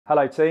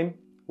Hello team,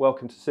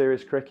 welcome to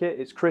Serious Cricket.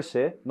 It's Chris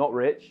here, not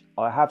Rich.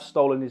 I have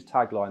stolen his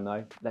tagline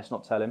though, let's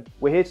not tell him.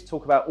 We're here to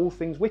talk about all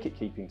things wicket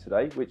keeping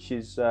today, which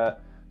is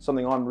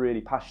something I'm really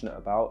passionate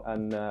about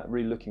and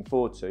really looking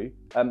forward to.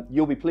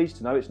 You'll be pleased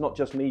to know it's not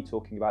just me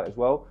talking about it as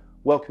well.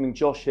 Welcoming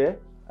Josh here.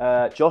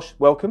 Josh,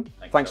 welcome.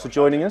 Thanks for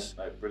joining us.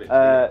 No,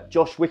 brilliant.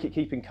 Josh, wicket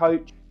keeping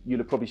coach. You'll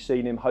have probably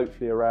seen him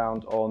hopefully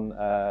around on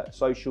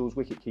socials,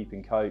 wicket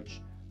keeping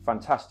coach.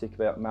 Fantastic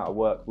amount of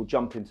work. We'll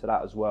jump into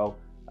that as well.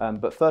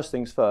 But first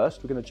things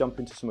first, we're going to jump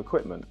into some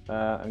equipment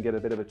and get a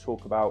bit of a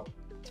talk about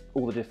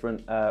all the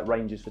different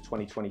ranges for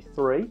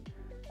 2023.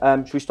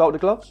 Should we start with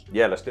the gloves?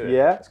 Yeah, let's do it.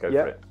 Yeah, let's go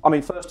for it. I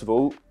mean, first of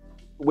all,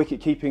 wicket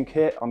keeping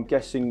kit, I'm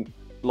guessing,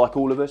 like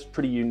all of us,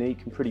 pretty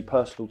unique and pretty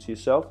personal to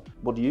yourself.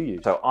 What do you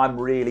use? So I'm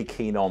really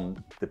keen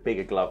on the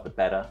bigger glove, the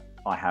better.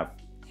 I have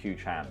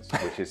huge hands,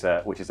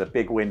 which is a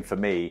big win for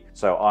me.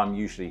 So I'm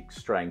usually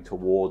straying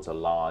towards a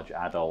large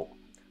adult,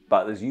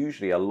 but there's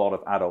usually a lot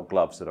of adult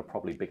gloves that are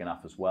probably big enough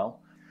as well.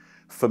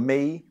 For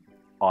me,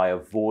 I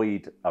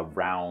avoid a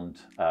round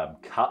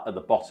cut at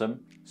the bottom,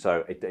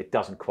 so it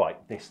doesn't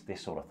quite, this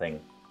sort of thing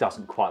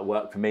doesn't quite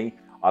work for me.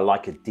 I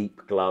like a deep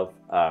glove,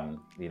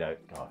 you know,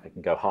 if it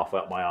can go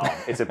halfway up my arm,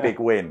 it's a big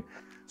win.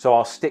 So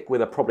I'll stick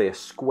with probably a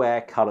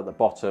square cut at the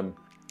bottom,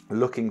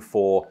 looking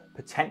for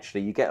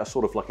potentially, you get a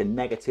sort of like a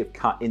negative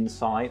cut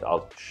inside.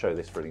 I'll show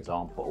this for an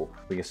example.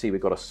 We can see we've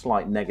got a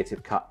slight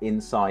negative cut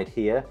inside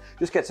here.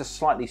 Just gets a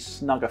slightly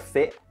snugger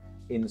fit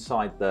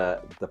inside the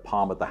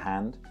palm of the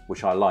hand,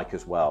 which I like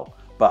as well.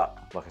 But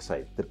like I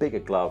say, the bigger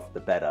glove, the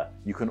better.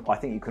 I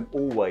think you can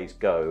always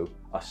go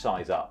a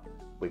size up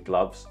with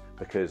gloves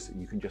because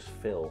you can just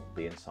fill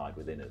the inside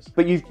with inners.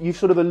 But you've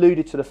sort of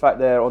alluded to the fact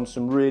there on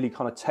some really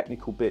kind of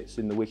technical bits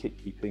in the wicket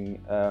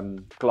keeping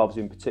gloves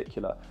in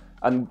particular,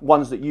 and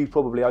ones that you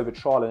probably over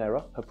trial and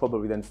error have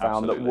probably then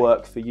found that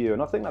work for you.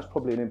 And I think that's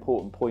probably an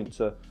important point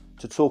to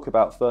talk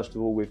about first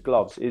of all with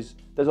gloves is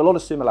there's a lot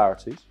of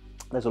similarities.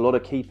 There's a lot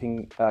of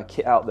keeping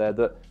kit out there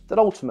that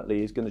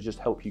ultimately is going to just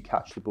help you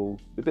catch the ball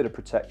with a bit of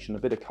protection, a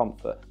bit of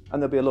comfort,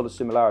 and there'll be a lot of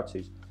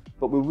similarities.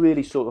 But we'll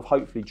really sort of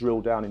hopefully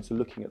drill down into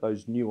looking at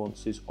those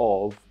nuances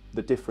of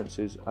the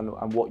differences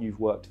and what you've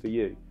worked for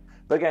you.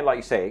 But again, like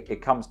you say, it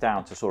comes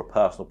down to sort of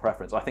personal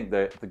preference. I think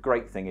the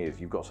great thing is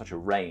you've got such a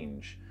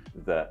range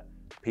that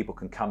people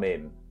can come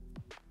in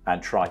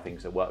and try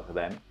things that work for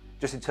them.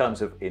 Just in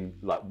terms of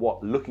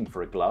looking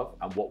for a glove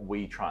and what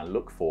we try and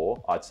look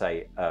for, I'd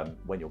say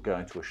when you're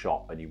going to a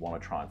shop and you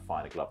want to try and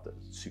find a glove that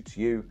suits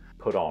you,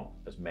 put on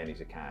as many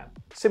as you can.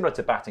 Similar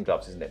to batting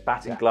gloves, isn't it?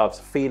 Batting gloves,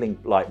 feeling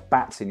like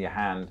bats in your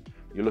hand,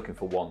 you're looking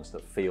for ones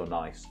that feel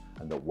nice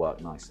and that work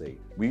nicely.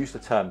 We use the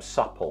term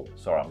supple.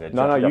 Sorry, I'm going to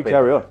jump in. No, you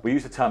carry on. We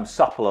use the term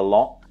supple a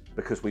lot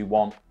because we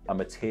want a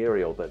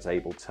material that's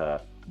able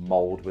to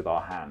mold with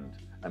our hand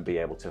and be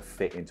able to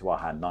fit into our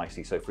hand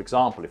nicely. So for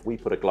example, if we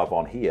put a glove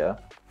on here,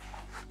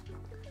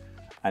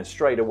 and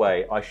straight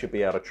away, I should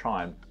be able to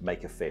try and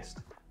make a fist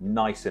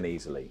nice and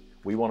easily.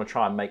 We want to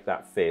try and make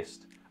that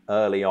fist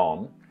early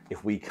on.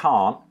 If we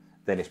can't,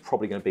 then it's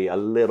probably going to be a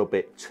little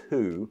bit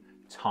too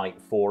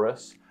tight for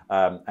us.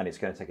 And it's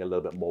going to take a little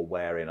bit more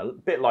wear in. A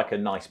bit like a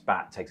nice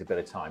bat takes a bit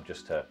of time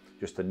just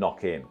to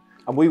knock in.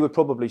 And we would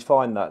probably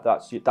find that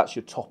that's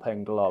your top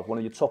end glove, one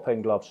of your top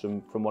end gloves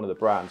from one of the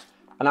brands.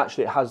 And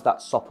actually it has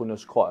that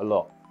suppleness quite a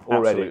lot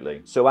already.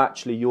 Absolutely. So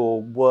actually you're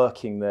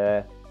working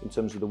there in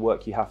terms of the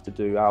work you have to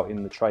do out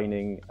in the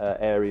training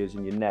areas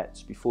in your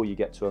nets before you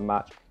get to a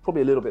match.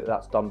 Probably a little bit of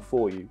that's done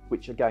for you,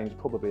 which again is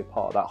probably a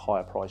part of that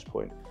higher price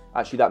point.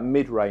 Actually that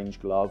mid-range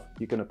glove,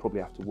 you're going to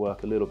probably have to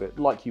work a little bit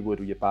like you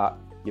would with your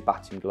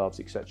batting gloves,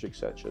 etc,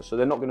 etc. So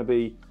they're not going to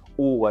be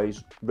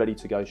always ready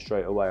to go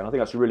straight away. And I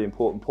think that's a really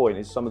important point,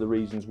 is some of the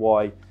reasons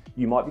why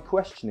you might be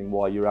questioning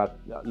why you're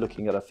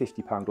looking at a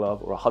 £50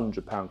 glove or a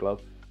 £100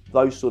 glove.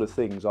 Those sort of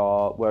things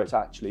are where it's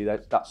actually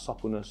that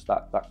suppleness,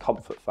 that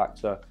comfort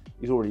factor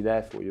is already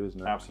there for you, isn't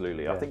it?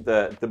 Absolutely. Yeah. I think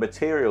the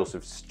materials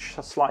have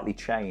slightly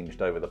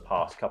changed over the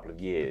past couple of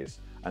years,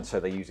 and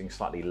so they're using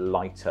slightly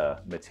lighter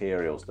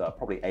materials that are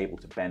probably able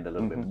to bend a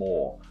little bit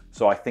more.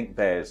 So I think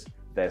there's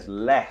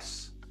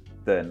less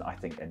than I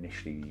think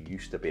initially you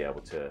used to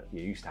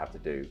have to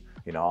do.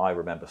 You know, I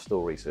remember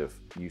stories of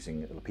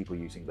people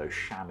using those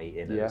chamois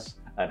inners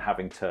and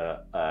having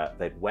to,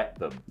 they'd wet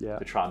them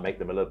to try and make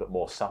them a little bit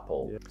more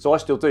supple. Yeah. So I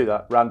still do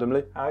that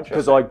randomly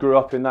because I grew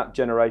up in that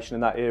generation,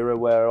 in that era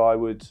where I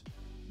would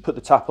put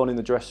the tap on in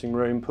the dressing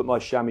room, put my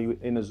chamois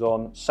inners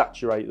on,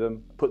 saturate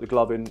them, put the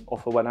glove in,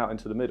 off I went out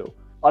into the middle.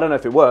 I don't know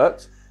if it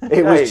worked.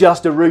 It was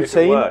just a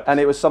routine, and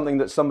it was something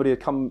that somebody had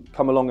come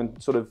along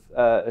and sort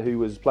of who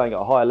was playing at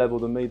a higher level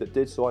than me that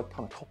did. So I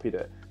kind of copied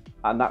it,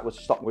 and that was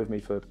stuck with me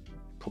for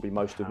probably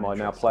most of my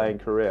now playing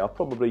career. I've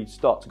probably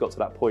got to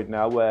that point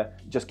now where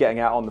just getting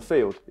out on the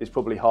field is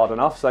probably hard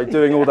enough. So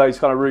doing all those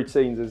kind of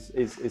routines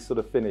is sort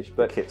of finished.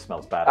 But the kit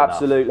smells bad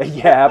absolutely, enough.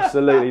 Yeah,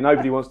 absolutely.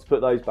 Nobody wants to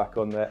put those back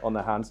on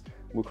their hands.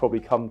 We'll probably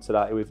come to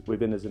that with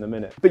inners in a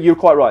minute. But you're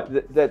quite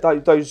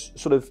right. Those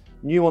sort of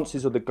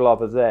nuances of the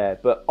glove are there,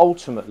 but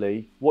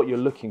ultimately what you're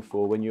looking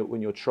for when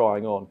you're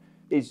trying on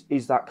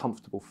is that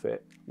comfortable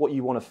fit. What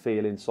you want to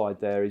feel inside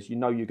there is, you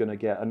know, you're going to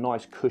get a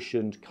nice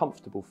cushioned,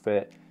 comfortable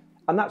fit.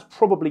 And that's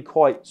probably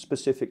quite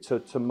specific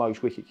to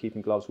most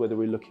wicket-keeping gloves, whether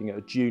we're looking at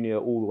a junior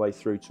all the way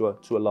through to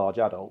a large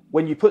adult.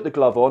 When you put the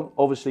glove on,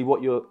 obviously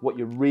what you're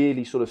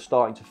really sort of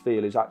starting to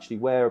feel is actually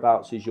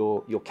whereabouts is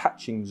your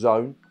catching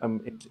zone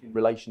in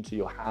relation to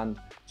your hand.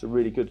 It's a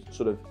really good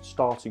sort of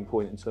starting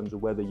point in terms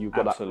of whether you've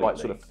got that right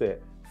sort of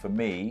fit. For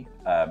me,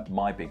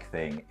 my big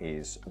thing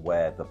is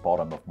where the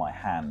bottom of my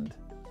hand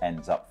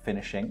ends up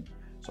finishing.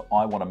 So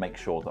I want to make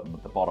sure that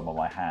the bottom of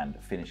my hand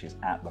finishes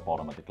at the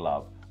bottom of the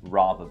glove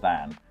rather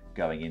than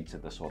going into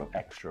the sort of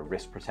extra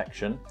wrist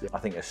protection. Yeah. I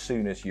think as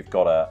soon as you've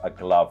got a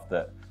glove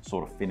that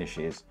sort of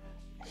finishes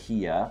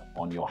here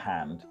on your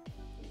hand,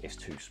 it's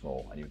too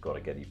small, and you've got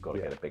to get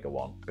a bigger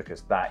one,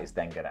 because that is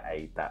then going to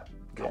aid that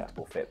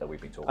comfortable fit that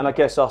we've been talking about. And I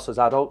guess us as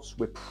adults,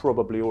 we're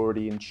probably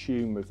already in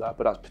tune with that,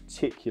 but that's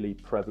particularly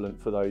prevalent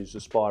for those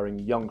aspiring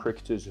young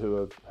cricketers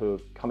who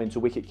have come into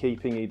wicket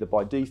keeping either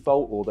by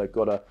default or they've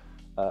got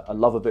a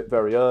love of it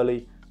very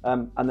early.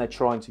 And they're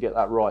trying to get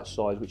that right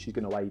size, which is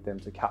going to aid them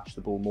to catch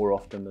the ball more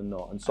often than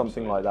not, and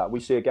something like that. We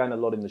see again a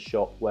lot in the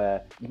shop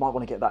where you might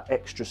want to get that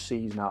extra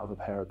season out of a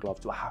pair of gloves.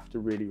 Do I have to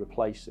really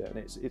replace it? And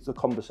it's a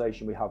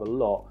conversation we have a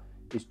lot,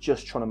 is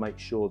just trying to make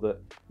sure that,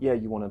 yeah,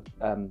 you want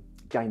to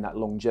gain that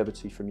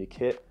longevity from your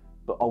kit,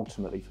 but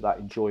ultimately for that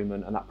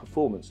enjoyment and that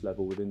performance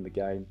level within the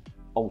game,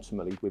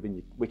 ultimately within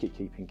your wicket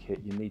keeping kit,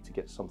 you need to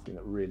get something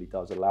that really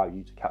does allow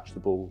you to catch the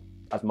ball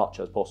as much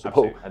as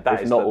possible. Absolutely. And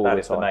that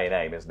is the main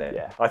aim, isn't it?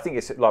 Yeah. I think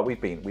it's like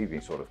we've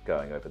been sort of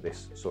going over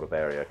this sort of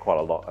area quite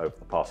a lot over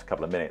the past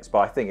couple of minutes, but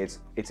I think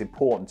it's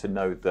important to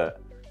know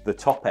that the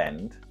top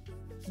end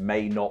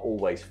may not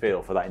always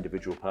feel for that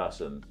individual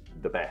person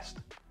the best.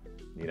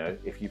 You know,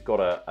 if you've got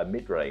a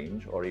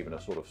mid-range or even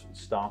a sort of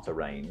starter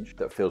range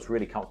that feels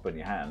really comfortable in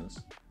your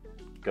hands,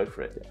 go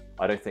for it. Yeah.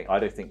 I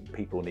don't think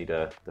people need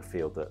to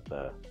feel that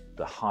the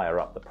higher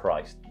up the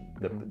price,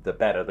 the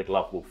better the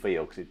glove will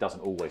feel, because it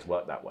doesn't always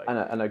work that way.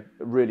 And a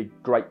really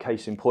great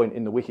case in point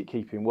in the wicket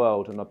keeping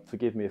world, and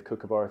forgive me if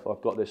Kookaburra if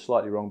I've got this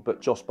slightly wrong,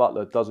 but Josh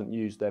Butler doesn't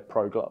use their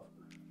pro glove.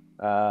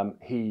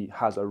 He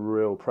has a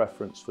real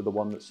preference for the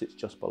one that sits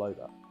just below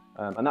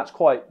that. And that's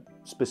quite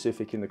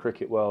specific in the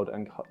cricket world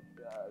and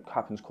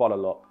happens quite a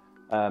lot.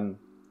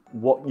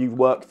 What you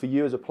work for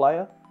you as a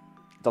player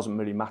doesn't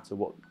really matter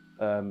what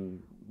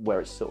where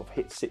it sort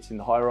of sits in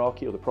the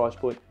hierarchy or the price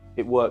point.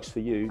 It works for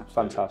you. Absolutely.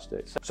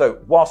 Fantastic. So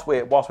whilst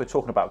we're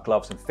talking about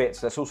gloves and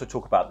fits, let's also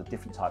talk about the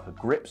different type of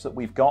grips that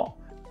we've got.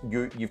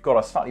 You've got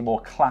a slightly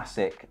more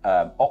classic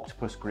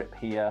octopus grip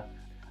here,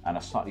 and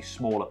a slightly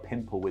smaller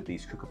pimple with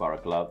these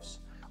Kookaburra gloves.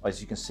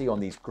 As you can see on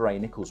these grey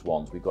Nichols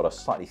ones, we've got a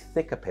slightly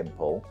thicker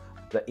pimple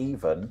that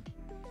even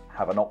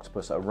have an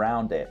octopus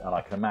around it, and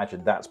I can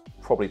imagine that's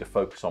probably to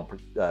focus on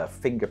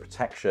finger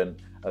protection,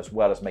 as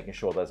well as making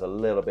sure there's a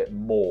little bit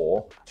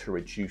more to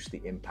reduce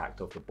the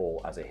impact of the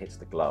ball as it hits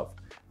the glove.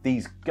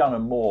 These Gunner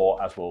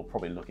Moore, as we'll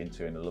probably look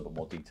into in a little bit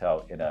more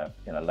detail in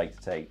a later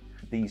tape,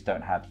 these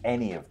don't have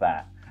any of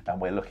that,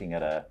 and we're looking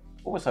at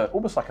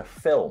almost like a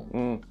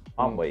film,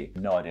 aren't we?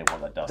 No idea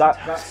what that does.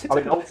 I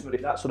mean, ultimately,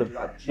 that sort of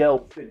that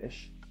gel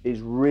finish is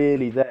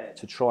really there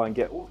to try and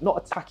get not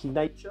a tacky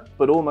nature,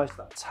 but almost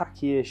that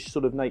tacky-ish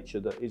sort of nature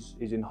that is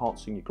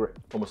enhancing your grip.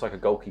 Almost like a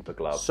goalkeeper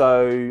glove.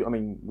 So, I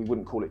mean, we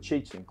wouldn't call it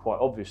cheating, quite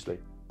obviously,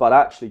 but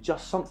actually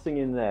just something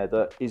in there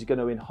that is going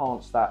to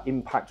enhance that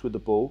impact with the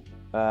ball.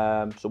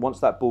 So once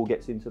that ball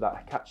gets into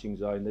that catching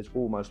zone, there's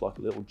almost like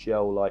a little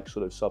gel-like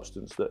sort of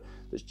substance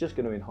that's just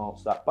going to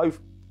enhance that, both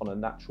on a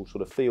natural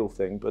sort of feel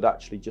thing, but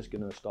actually just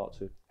going to start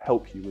to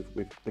help you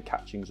with the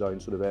catching zone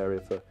sort of area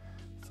for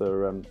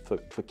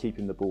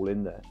keeping the ball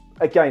in there.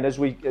 Again, as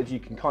you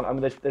can kind of, I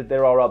mean,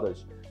 there are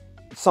others.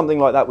 Something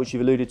like that which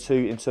you've alluded to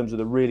in terms of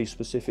the really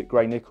specific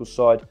Gray Nichols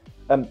side.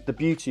 The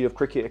beauty of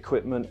cricket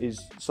equipment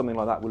is something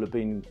like that will have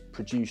been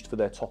produced for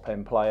their top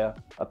end player,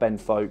 a Ben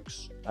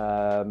Folkes.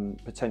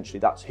 Potentially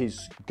that's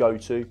his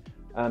go-to.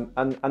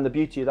 And the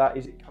beauty of that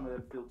is it kind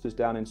of filters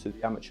down into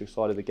the amateur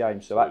side of the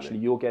game. So actually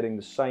you're getting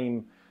the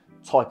same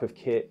type of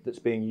kit that's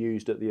being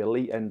used at the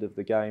elite end of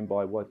the game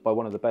by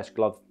one of the best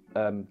glove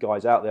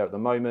guys out there at the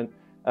moment.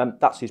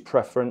 That's his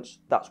preference,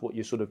 that's what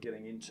you're sort of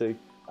getting into.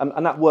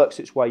 And that works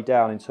its way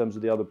down in terms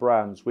of the other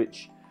brands,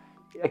 which,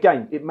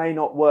 again, it may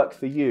not work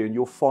for you and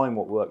you'll find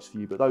what works for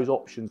you, but those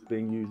options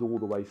being used all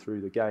the way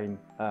through the game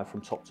from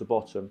top to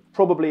bottom.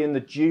 Probably in the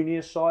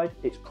junior side,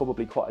 it's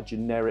probably quite a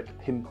generic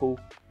pimple.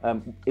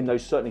 In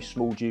those certainly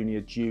small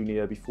junior,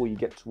 before you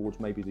get towards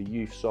maybe the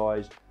youth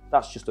size,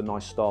 that's just a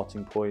nice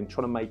starting point,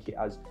 trying to make it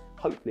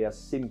hopefully as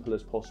simple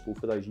as possible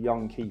for those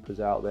young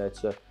keepers out there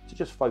to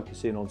just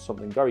focus in on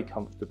something very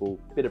comfortable,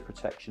 bit of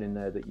protection in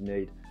there that you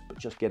need, but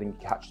just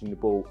catching the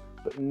ball,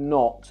 but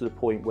not to the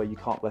point where they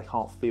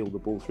can't feel the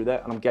ball through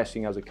there. And I'm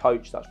guessing as a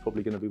coach, that's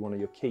probably going to be one of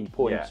your key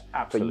points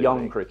for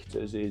young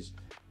cricketers is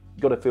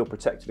you've got to feel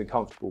protected and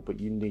comfortable,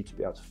 but you need to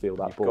be able to feel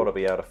that ball. You've got to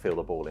be able to feel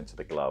the ball into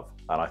the glove.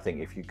 And I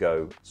think if you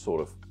go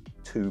sort of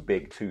too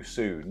big too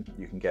soon,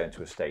 you can get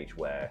into a stage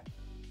where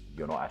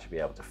you're not actually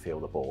able to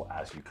feel the ball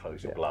as you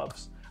close your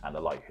gloves. and the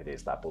likelihood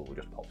is that ball will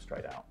just pop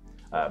straight out.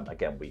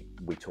 Again,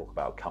 we talk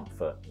about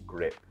comfort,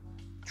 grip,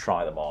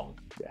 try them on,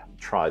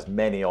 try as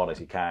many on as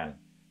you can,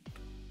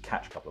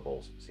 catch a couple of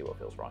balls, see what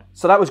feels right.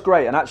 So that was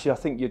great, and actually I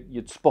think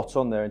you'd spot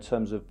on there in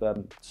terms of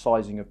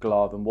sizing of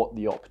glove and what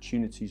the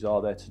opportunities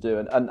are there to do,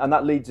 and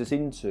that leads us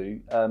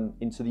into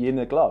the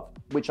inner glove,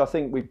 which I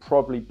think we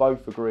probably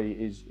both agree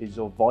is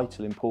of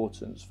vital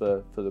importance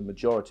for the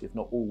majority, if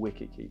not all,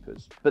 wicket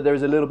keepers. But there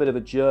is a little bit of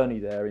a journey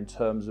there in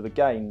terms of,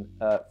 again,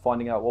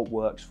 finding out what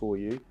works for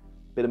you,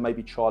 a bit of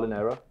maybe trial and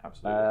error.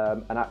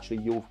 Absolutely. And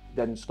actually you'll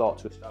then start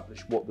to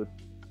establish what the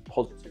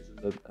positives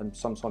and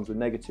sometimes the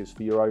negatives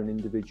for your own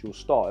individual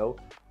style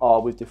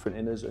are with different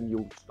inners, and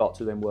you'll start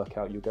to then work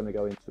out you're going to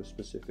go into a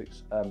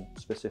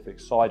specific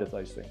side of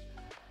those things.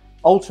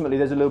 Ultimately,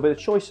 there's a little bit of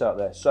choice out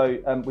there. So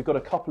we've got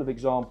a couple of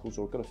examples,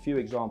 or we've got a few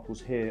examples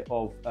here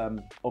of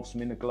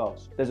some inner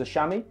gloves. There's a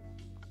chamois.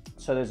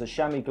 So there's a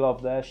chamois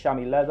glove there,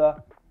 chamois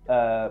leather,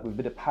 with a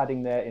bit of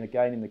padding there,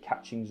 again in the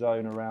catching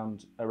zone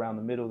around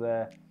the middle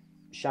there.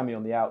 Chamois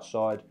on the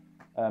outside.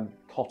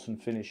 Cotton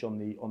finish on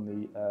the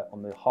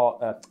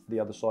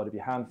other side of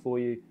your hand for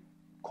you.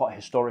 Quite a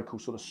historical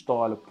sort of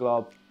style of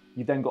glove.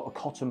 You've then got a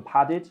cotton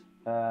padded,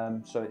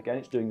 so again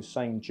it's doing the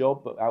same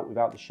job but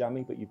without the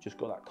chamois, but you've just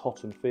got that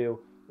cotton feel,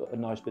 got a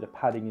nice bit of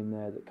padding in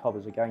there that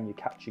covers again your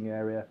catching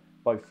area,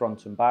 both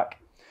front and back.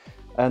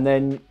 And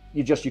then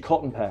you just your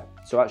cotton pair.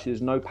 So actually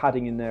there's no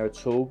padding in there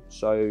at all,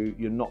 so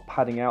you're not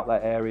padding out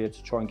that area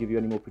to try and give you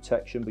any more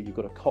protection, but you've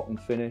got a cotton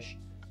finish,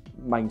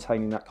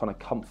 maintaining that kind of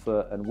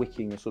comfort and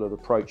wicking sort of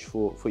approach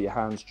for your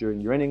hands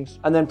during your innings.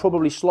 And then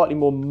probably slightly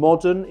more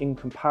modern in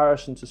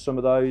comparison to some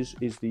of those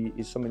is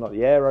something like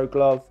the aero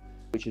glove,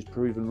 which has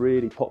proven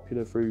really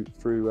popular through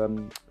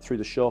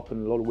the shop,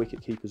 and a lot of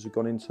wicket keepers have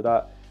gone into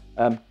that.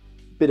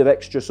 Bit of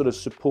extra sort of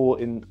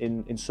support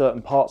in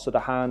certain parts of the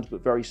hand,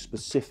 but very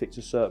specific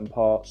to certain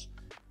parts.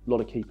 A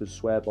lot of keepers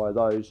swear by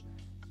those.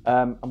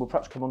 And we'll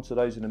perhaps come on to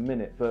those in a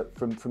minute, but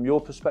from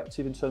your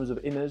perspective in terms of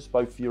inners,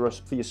 both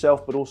for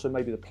yourself, but also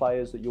maybe the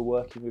players that you're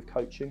working with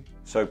coaching?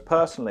 So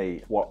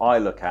personally, what I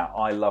look at,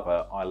 I love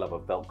a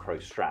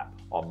Velcro strap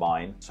on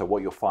mine. So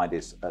what you'll find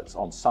is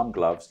on some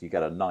gloves, you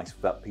get a nice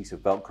piece of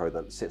Velcro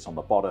that sits on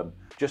the bottom,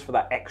 just for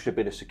that extra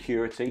bit of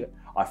security. Yeah.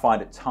 I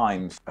find at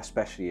times,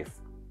 especially if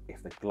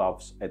the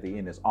gloves at the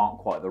inners aren't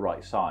quite the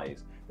right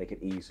size, they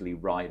could easily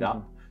ride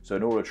up. So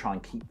in order to try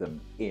and keep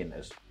them in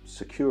as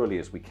securely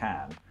as we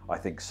can, I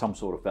think some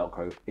sort of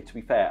Velcro, to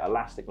be fair,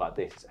 elastic like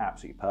this is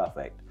absolutely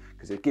perfect,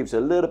 because it gives a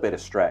little bit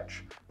of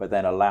stretch, but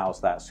then allows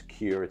that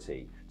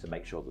security to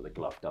make sure that the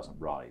glove doesn't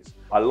rise.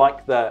 I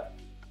like the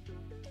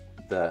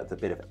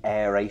bit of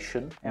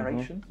aeration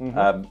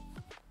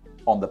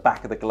on the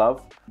back of the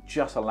glove.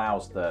 Just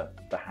allows the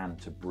hand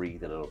to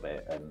breathe a little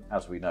bit. And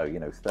as we know,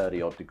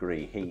 30-odd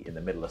degree heat in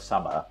the middle of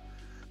summer,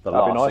 the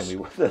last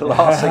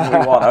thing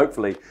we want,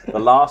 hopefully, the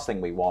last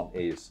thing we want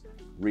is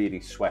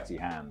really sweaty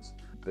hands,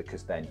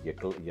 because then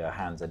your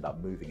hands end up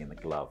moving in the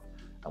glove,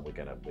 and we're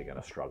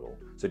gonna struggle.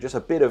 So just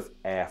a bit of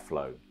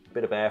airflow. A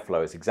bit of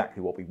airflow is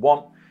exactly what we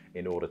want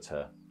in order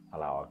to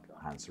allow our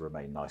hands to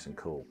remain nice and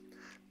cool.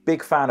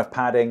 Big fan of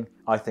padding.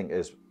 I think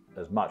as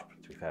much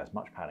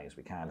padding as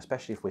we can,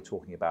 especially if we're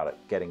talking about it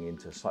getting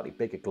into slightly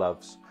bigger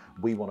gloves.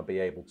 We want to be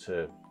able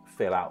to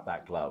fill out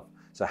that glove.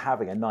 So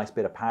having a nice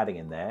bit of padding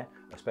in there,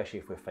 especially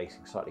if we're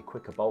facing slightly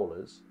quicker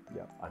bowlers,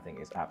 I think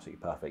is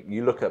absolutely perfect.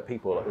 You look at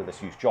people,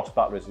 let's use Josh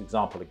Butler as an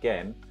example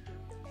again.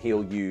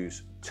 He'll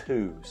use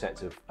 2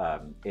 sets of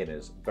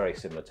inners, very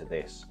similar to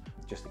this,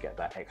 just to get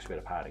that extra bit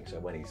of padding. So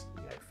when he's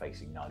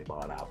facing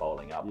 90-mile-an-hour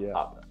bowling up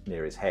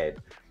near his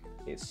head,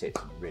 it sits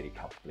really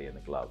comfortably in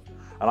the glove.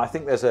 And I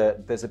think there's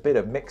a bit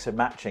of mix and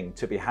matching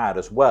to be had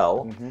as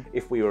well.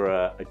 If we were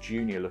a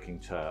junior looking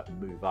to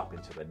move up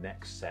into the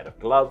next set of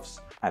gloves,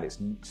 and it's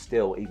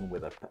still, even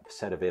with a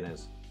set of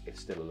inners, it's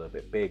still a little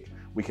bit big,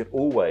 we could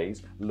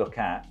always look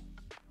at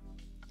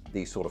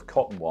these sort of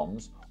cotton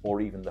ones, or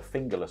even the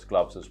fingerless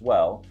gloves as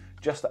well,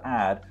 just to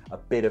add a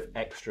bit of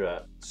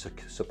extra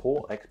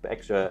support, a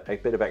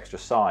bit of extra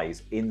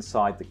size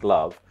inside the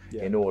glove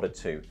in order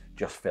to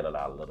just fill it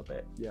out a little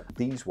bit.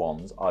 These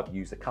ones I've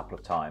used a couple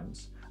of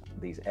times,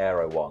 these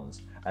aero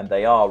ones, and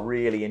they are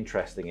really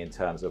interesting in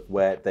terms of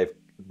what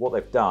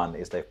they've done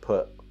is they've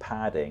put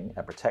padding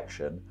and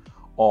protection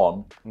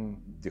on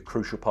the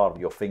crucial part of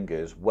your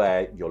fingers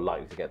where you're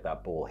likely to get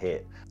that ball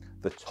hit.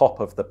 The top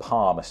of the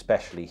palm,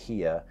 especially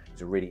here,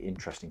 is a really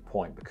interesting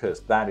point, because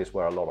that is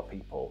where a lot of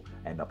people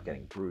end up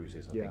getting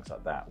bruises and things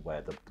like that,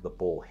 where the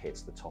ball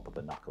hits the top of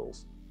the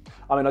knuckles.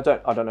 I mean, I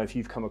don't know if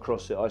you've come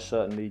across it. I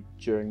certainly,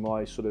 during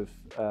my sort of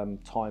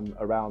time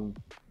around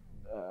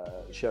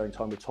sharing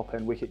time with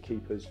top-end wicket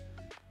keepers,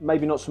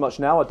 maybe not so much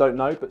now, I don't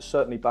know, but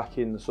certainly back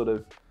in the sort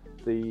of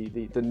the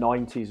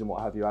 90s and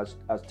what have you, as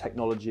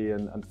technology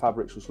and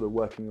fabrics were sort of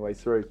working their way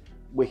through,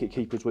 wicket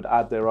keepers would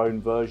add their own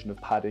version of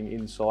padding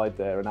inside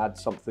there and add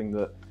something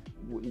that,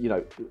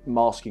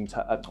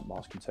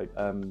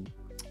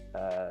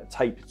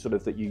 tape sort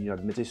of that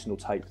medicinal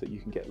tape that you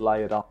can get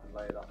layered up.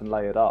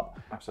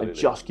 Absolutely. And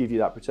just give you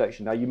that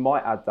protection. Now you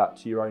might add that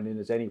to your own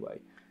inners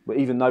anyway, But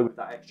even though with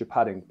that extra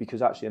padding,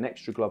 because actually an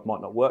extra glove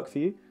might not work for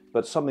you,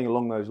 but something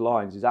along those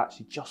lines is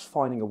actually just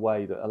finding a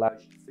way that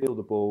allows you to feel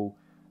the ball,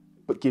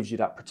 but gives you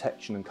that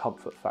protection and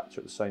comfort factor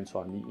at the same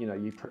time. You know,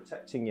 you're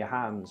protecting your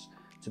hands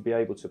to be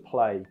able to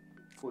play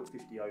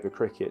 50 over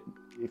cricket.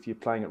 If you're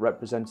playing at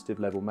representative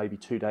level, maybe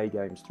 2-day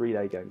games,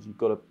 3-day games, you've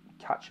got to be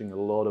catching a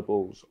lot of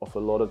balls off a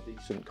lot of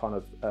decent kind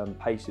of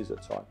paces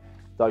at time.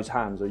 Those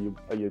hands are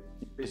your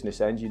business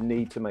ends. You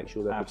need to make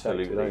sure they're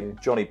protected. Absolutely.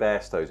 Johnny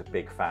Bairstow's a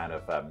big fan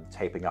of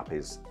taping up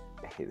his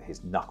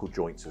knuckle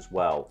joints as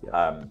well,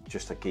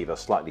 just to give a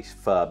slightly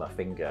firmer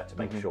finger to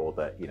make sure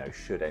that, you know,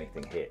 should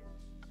anything hit,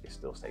 it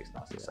still stays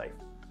nice and safe.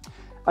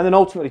 And then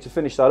ultimately, to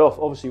finish that off,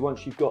 obviously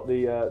once you've got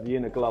the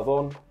inner glove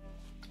on,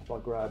 if I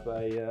grab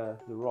the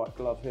right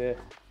glove here,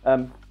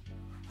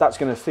 that's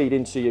going to feed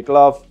into your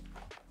glove.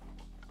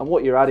 And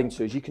what you're adding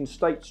to is you can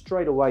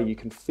straight away, you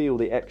can feel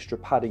the extra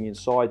padding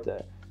inside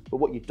there. But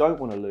what you don't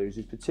want to lose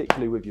is,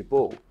 particularly with your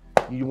ball,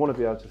 you want to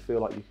be able to feel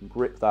like you can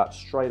grip that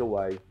straight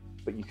away,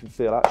 but you can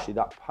feel actually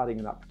that padding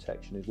and that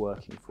protection is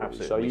working for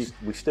you. So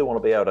we still want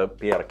to be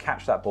able to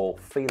catch that ball,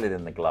 feel it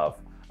in the glove.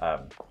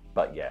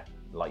 But yeah,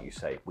 like you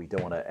say, we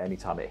don't want to,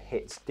 anytime it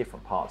hits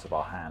different parts of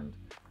our hand,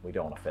 we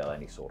don't want to feel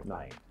any sort of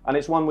pain. And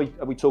it's one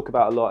we talk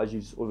about a lot, as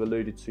you sort of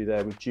alluded to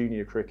there, with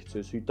junior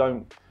cricketers who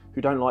don't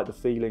like the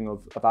feeling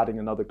of adding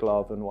another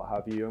glove and what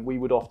have you. And we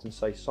would often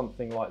say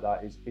something like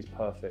that is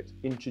perfect.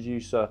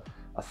 Introduce a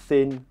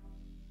thin,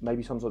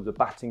 maybe sometimes a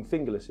batting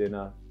fingerless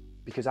inner,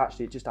 because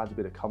actually it just adds a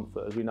bit of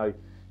comfort. As we know,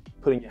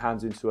 putting your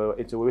hands into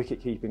a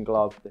wicket-keeping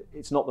glove,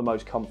 it's not the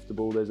most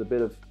comfortable. There's a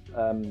bit of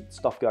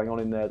stuff going on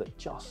in there that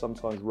just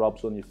sometimes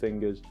rubs on your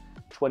fingers.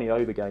 20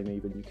 over game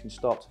even, you can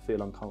start to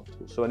feel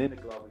uncomfortable. So an inner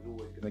glove is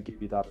always going to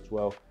give you that as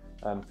well.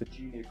 For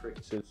junior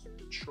cricketers,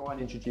 try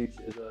and introduce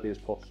it as early as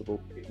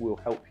possible. It will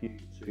help you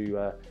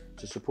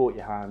to support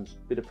your hands,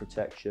 bit of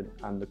protection,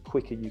 and the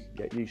quicker you can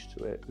get used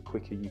to it, the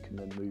quicker you can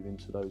then move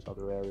into those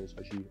other areas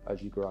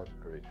as you grow.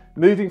 Agreed.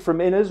 Moving from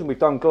inners, and we've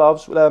done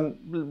gloves,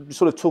 we'll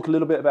sort of talk a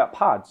little bit about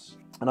pads.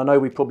 And I know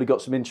we've probably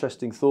got some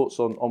interesting thoughts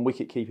on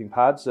wicket-keeping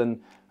pads,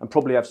 and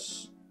probably have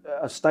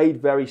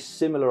stayed very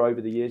similar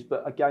over the years.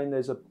 But again,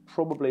 there's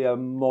probably a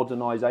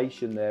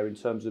modernisation there in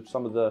terms of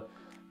some of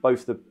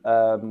both the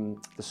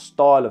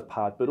style of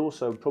pad, but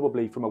also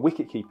probably from a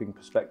wicket-keeping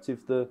perspective,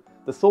 the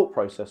thought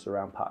process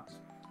around pads.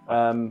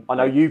 I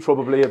know you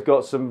probably have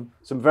got some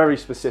very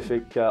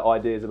specific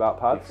ideas about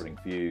pads. Differing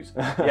views.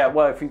 Yeah,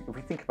 well, if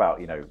we think about,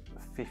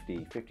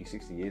 50,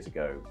 60 years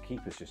ago,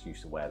 keepers just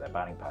used to wear their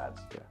batting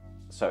pads. Yeah.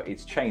 So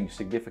it's changed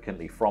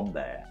significantly from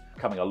there,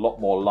 becoming a lot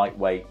more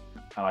lightweight.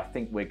 And I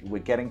think we're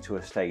getting to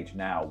a stage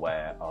now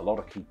where a lot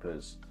of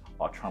keepers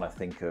are trying to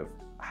think of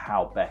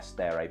how best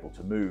they're able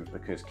to move,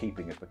 because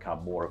keeping has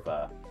become more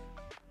of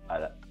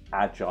an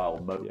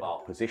agile,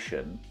 mobile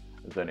position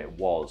than it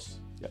was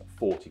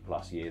 40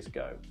 plus years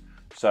ago.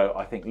 So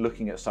I think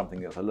looking at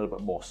something that's a little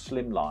bit more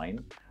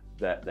slimline,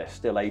 that they're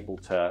still able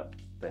to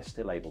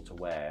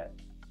wear,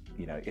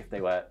 if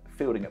they were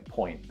fielding at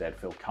point, they'd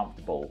feel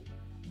comfortable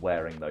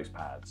wearing those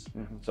pads.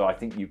 So I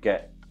think you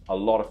get a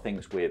lot of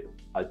things with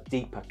a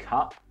deeper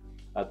cut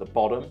at the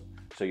bottom,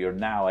 so you're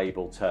now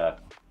able to.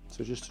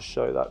 So just to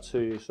show that to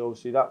you, so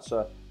obviously that's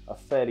a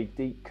fairly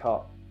deep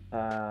cut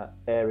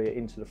area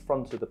into the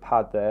front of the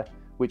pad there,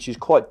 which is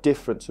quite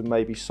different to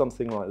maybe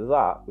something like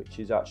that, which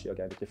is actually,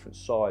 again, a different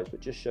size,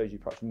 but just shows you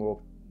perhaps more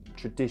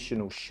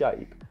traditional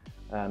shape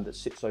that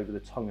sits over the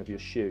tongue of your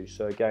shoe.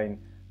 So again,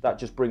 that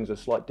just brings a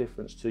slight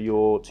difference to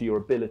your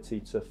ability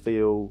to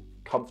feel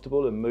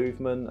comfortable and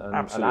movement and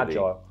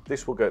agile.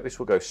 This will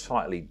go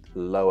slightly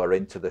lower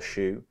into the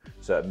shoe,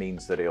 so it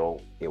means that it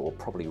will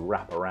probably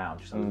wrap around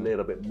just a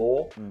little bit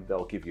more.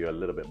 That'll give you a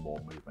little bit more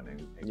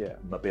movement,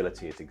 and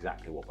mobility is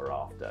exactly what we're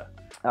after.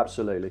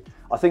 Absolutely.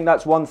 I think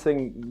that's one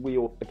thing we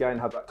all, again,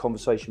 have that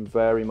conversation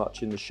very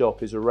much in the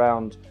shop, is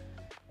around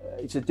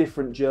it's a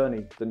different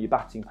journey than your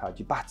batting pad.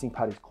 Your batting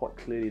pad is quite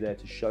clearly there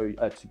to show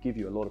to give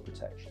you a lot of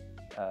protection.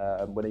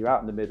 When you're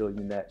out in the middle in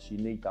your nets, you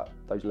need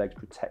those legs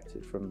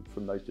protected from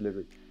those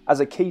deliveries. As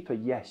a keeper,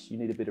 yes, you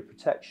need a bit of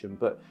protection,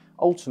 but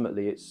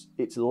ultimately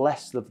it's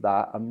less of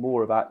that and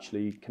more of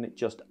actually, can it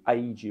just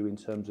aid you in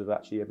terms of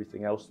actually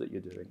everything else that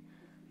you're doing.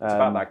 It's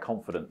about that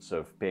confidence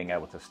of being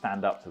able to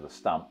stand up to the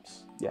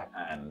stumps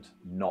and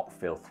not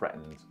feel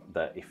threatened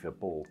that if your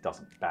ball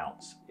doesn't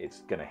bounce,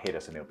 it's going to hit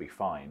us and it'll be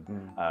fine,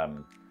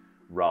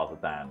 rather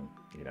than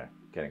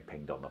getting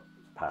pinged on the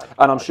pad.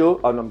 And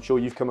I'm sure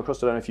you've come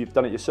across, I don't know if you've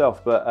done it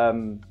yourself, but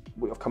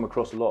I've come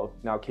across a lot of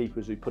now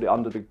keepers who put it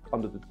under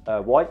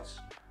the whites,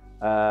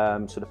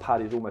 so the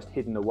pad is almost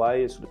hidden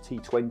away. It's sort of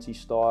T20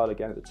 style,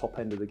 again at the top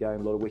end of the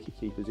game. A lot of wicket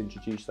keepers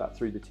introduce that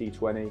through the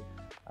T20,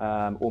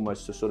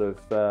 almost to sort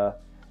of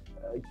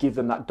give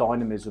them that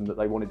dynamism that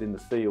they wanted in the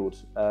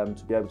field,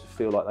 to be able to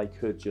feel like they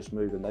could just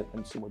move,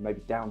 and some were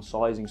maybe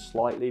downsizing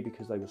slightly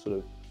because they were sort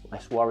of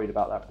less worried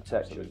about that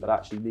protection, but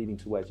actually needing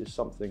to wear just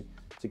something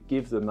to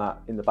give them that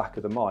in the back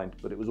of the mind.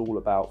 But it was all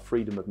about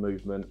freedom of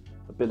movement,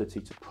 ability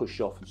to push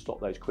off and stop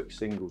those quick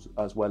singles,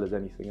 as well as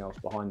anything else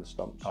behind the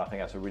stumps. I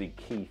think that's a really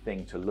key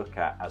thing to look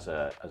at as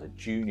a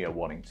junior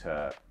wanting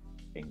to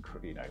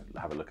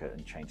have a look at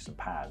and change some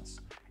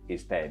pads,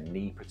 is their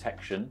knee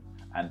protection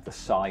and the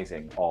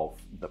sizing of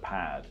the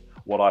pad.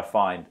 What I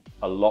find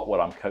a lot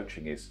when I'm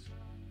coaching is,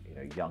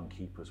 young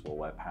keepers will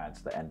wear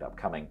pads that end up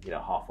coming,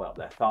 halfway up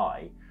their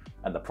thigh.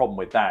 And the problem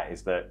with that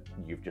is that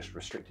you've just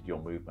restricted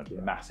your movement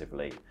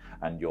massively,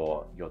 and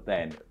your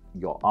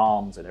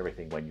arms and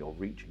everything, when you're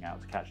reaching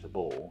out to catch the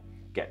ball,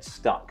 get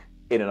stuck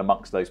in and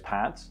amongst those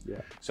pads.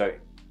 So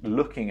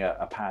looking at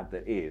a pad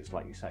that is,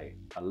 like you say,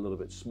 a little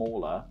bit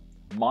smaller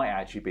might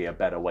actually be a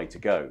better way to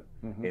go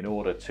in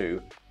order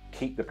to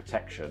keep the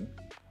protection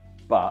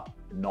but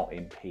not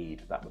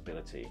impede that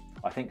mobility.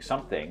 I think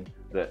something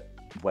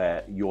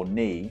where your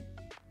knee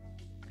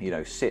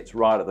sits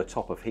right at the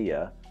top of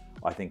here,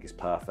 I think is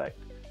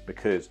perfect,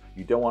 because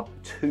you don't want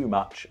too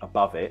much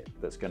above it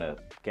that's going to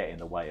get in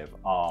the way of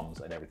arms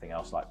and everything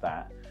else like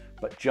that,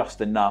 but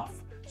just enough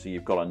so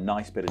you've got a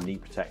nice bit of knee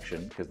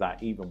protection, because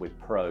that, even with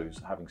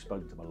pros, having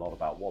spoken to them a lot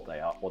about what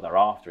they're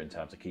after in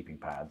terms of keeping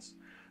pads,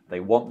 they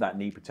want that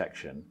knee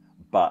protection,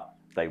 but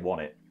they want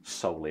it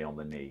solely on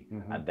the knee,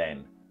 and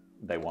then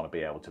they want to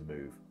be able to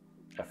move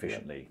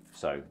efficiently,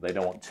 so they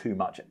don't want too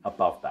much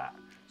above that.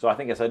 So I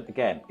think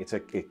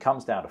it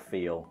comes down to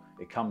feel.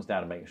 It comes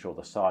down to making sure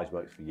the size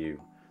works for you.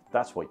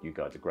 That's what you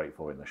guys are great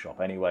for in the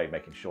shop anyway,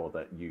 making sure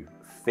that you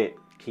fit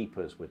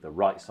keepers with the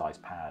right size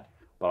pad.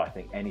 But I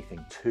think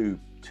anything too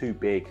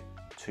big,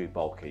 too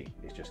bulky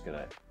is just going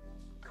to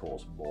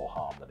cause more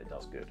harm than it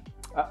does good.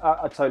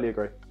 I totally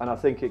agree. And I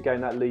think,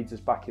 again, that leads us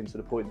back into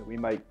the point that we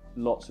make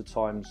lots of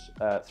times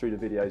through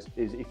the videos,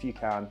 is if you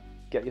can,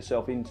 get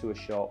yourself into a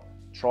shop,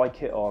 try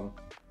kit on.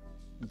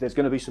 There's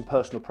going to be some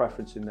personal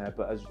preference in there,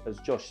 but as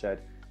Josh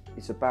said,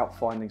 it's about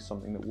finding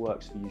something that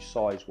works for you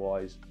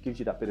size-wise, gives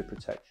you that bit of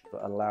protection,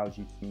 but allows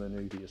you to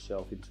manoeuvre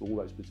yourself into all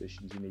those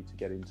positions you need to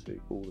get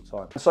into all the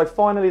time. So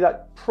finally,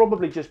 that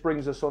probably just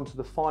brings us on to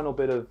the final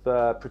bit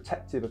of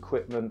protective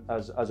equipment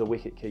as a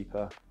wicket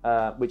keeper,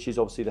 which is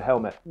obviously the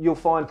helmet. You'll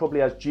find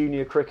probably as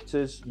junior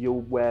cricketers,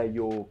 you'll wear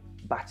your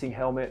batting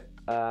helmet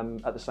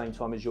at the same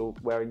time as you're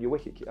wearing your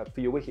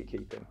for your wicket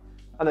keeping.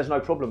 And there's no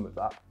problem with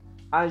that.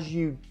 As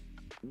you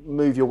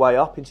move your way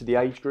up into the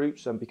age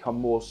groups and become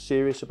more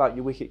serious about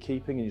your wicket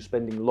keeping, and you're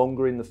spending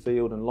longer in the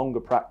field and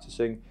longer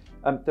practicing,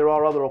 there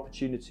are other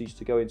opportunities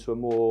to go into a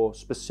more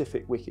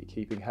specific wicket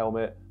keeping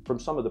helmet from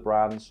some of the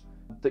brands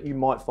that you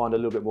might find a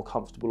little bit more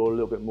comfortable or a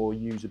little bit more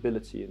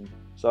usability in.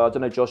 So I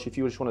don't know, Josh, if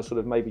you just want to sort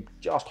of maybe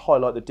just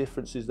highlight the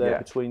differences there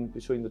between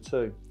the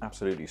two.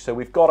 Absolutely. So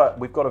we've got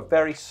a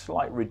very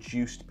slight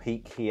reduced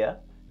peak here.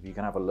 If you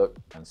can have a look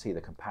and see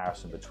the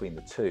comparison between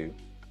the two.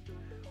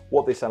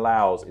 What this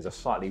allows is a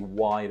slightly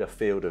wider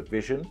field of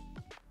vision.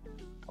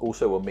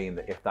 Also will mean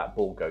that if that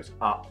ball goes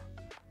up,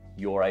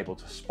 you're able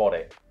to spot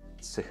it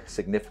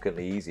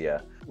significantly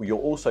easier. You'll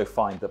also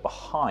find that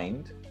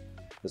behind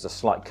there's a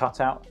slight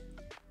cutout.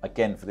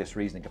 Again, for this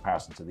reason, in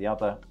comparison to the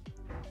other,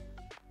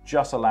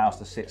 just allows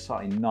to sit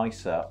slightly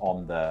nicer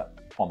on the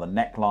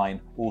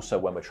neckline. Also,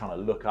 when we're trying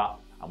to look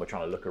up and we're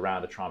trying to look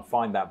around to try and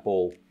find that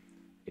ball,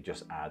 it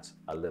just adds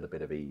a little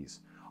bit of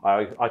ease.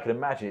 I can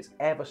imagine it's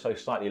ever so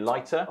slightly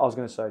lighter. I was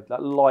going to say,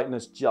 that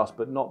lightness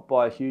but not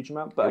by a huge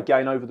amount. But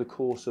again, over the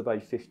course of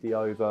a 50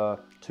 over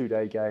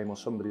 2-day game or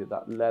somebody at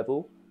that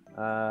level,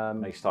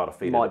 they start to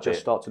feel might just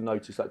start to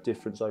notice that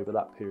difference over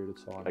that period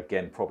of time.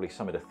 Again, probably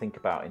something to think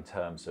about in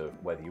terms of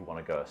whether you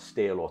want to go a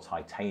steel or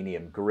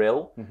titanium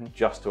grill,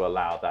 just to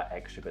allow that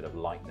extra bit of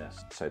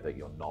lightness, so that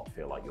you're not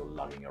feel like you're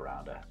lugging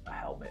around a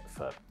helmet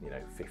for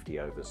 50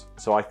 overs.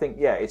 So I think,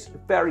 it's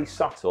very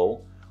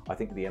subtle. I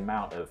think the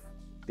amount of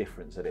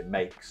difference that it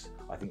makes,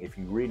 I think if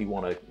you really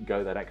want to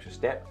go that extra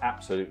step,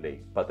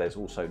 absolutely, but there's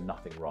also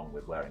nothing wrong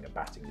with wearing a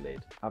batting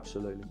lid.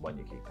 Absolutely. When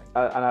you're keeping.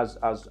 And as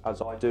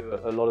I do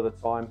a lot of the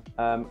time,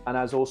 and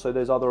as also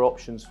there's other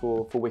options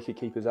for wicket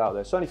keepers out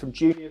there. Certainly from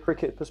junior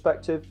cricket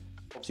perspective,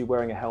 obviously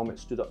wearing a helmet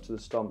stood up to the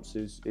stumps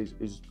is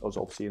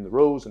obviously in the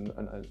rules and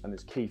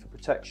is key for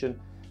protection.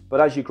 But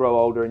as you grow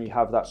older and you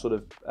have that sort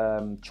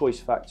of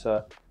choice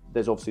factor,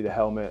 there's obviously the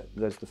helmet,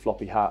 there's the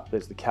floppy hat,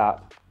 there's the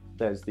cap,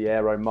 there's the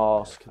aero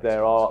mask.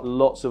 There are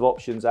lots of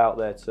options out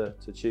there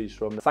to choose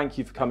from. Thank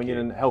you for coming in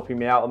and helping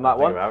me out on that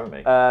one. Thank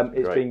you for having me.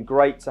 It's been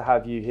great to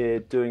have you here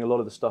doing a lot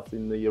of the stuff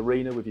in the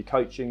arena with your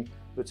coaching,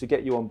 but to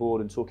get you on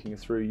board and talking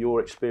through your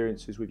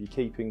experiences with your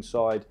keeping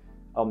side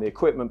on the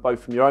equipment,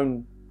 both from your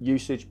own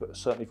usage, but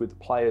certainly with the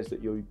players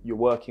that you're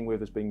working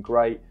with, has been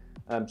great.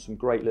 Some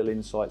great little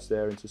insights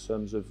there into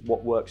terms of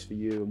what works for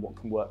you and what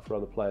can work for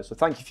other players. So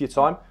thank you for your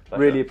time.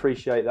 Pleasure. Really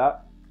appreciate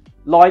that.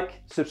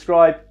 Like,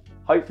 subscribe.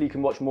 Hopefully you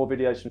can watch more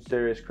videos from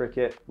Serious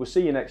Cricket. We'll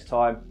see you next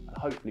time, and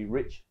hopefully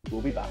Rich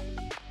will be back.